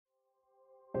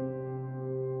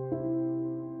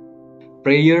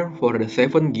Prayer for the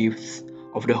 7 gifts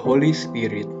of the Holy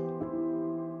Spirit.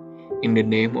 In the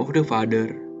name of the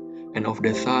Father, and of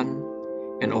the Son,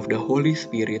 and of the Holy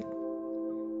Spirit.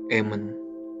 Amen.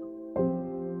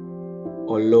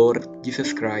 O Lord Jesus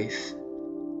Christ,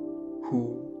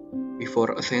 who,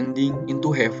 before ascending into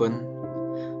heaven,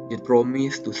 did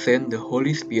promise to send the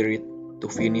Holy Spirit to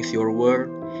finish your work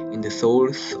in the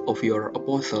souls of your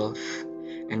apostles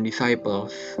and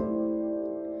disciples,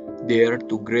 dare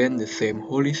to grant the same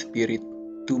Holy Spirit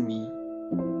to me,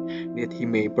 that he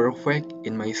may perfect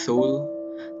in my soul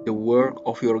the work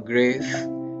of your grace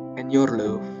and your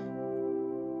love.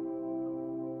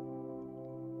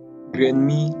 Grant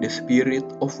me the spirit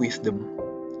of wisdom,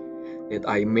 that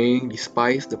I may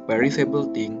despise the perishable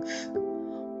things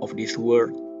of this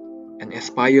world and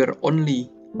aspire only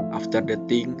after the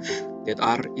things that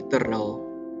are eternal.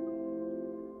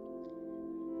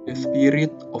 The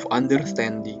spirit of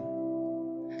understanding,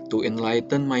 to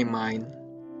enlighten my mind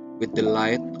with the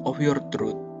light of your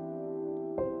truth.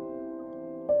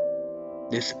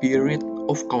 The spirit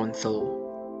of counsel,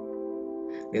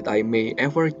 that I may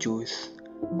ever choose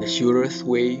the surest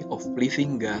way of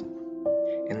pleasing God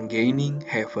and gaining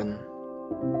heaven.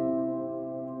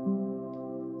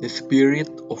 The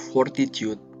spirit of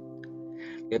fortitude,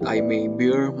 that I may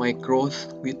bear my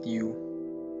cross with you,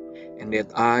 and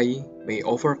that I may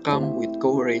overcome with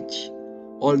courage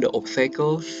all the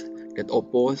obstacles that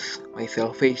oppose my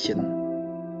salvation.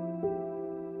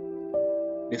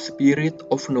 The spirit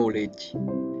of knowledge,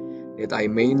 that I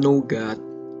may know God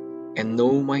and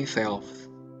know myself,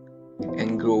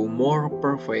 and grow more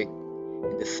perfect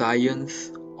in the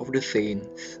science of the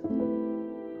saints.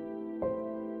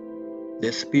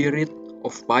 The spirit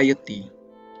of piety,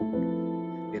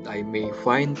 that I may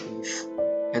find peace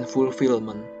and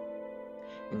fulfillment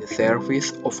in the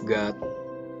service of God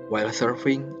while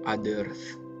serving others.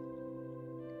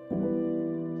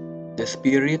 The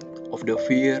spirit of the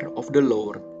fear of the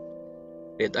Lord,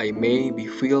 that I may be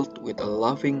filled with a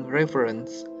loving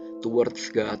reverence towards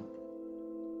God,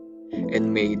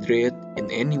 and may dread in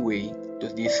any way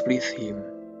to displease Him.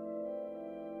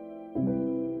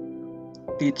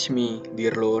 Teach me,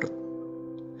 dear Lord,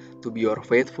 to be your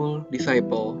faithful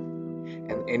disciple,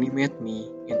 and animate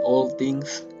me in all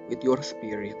things with your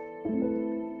Spirit.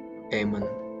 Amen.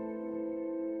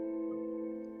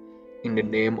 In the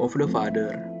name of the Father,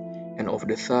 and of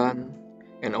the Son,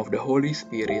 and of the Holy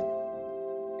Spirit.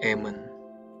 Amen.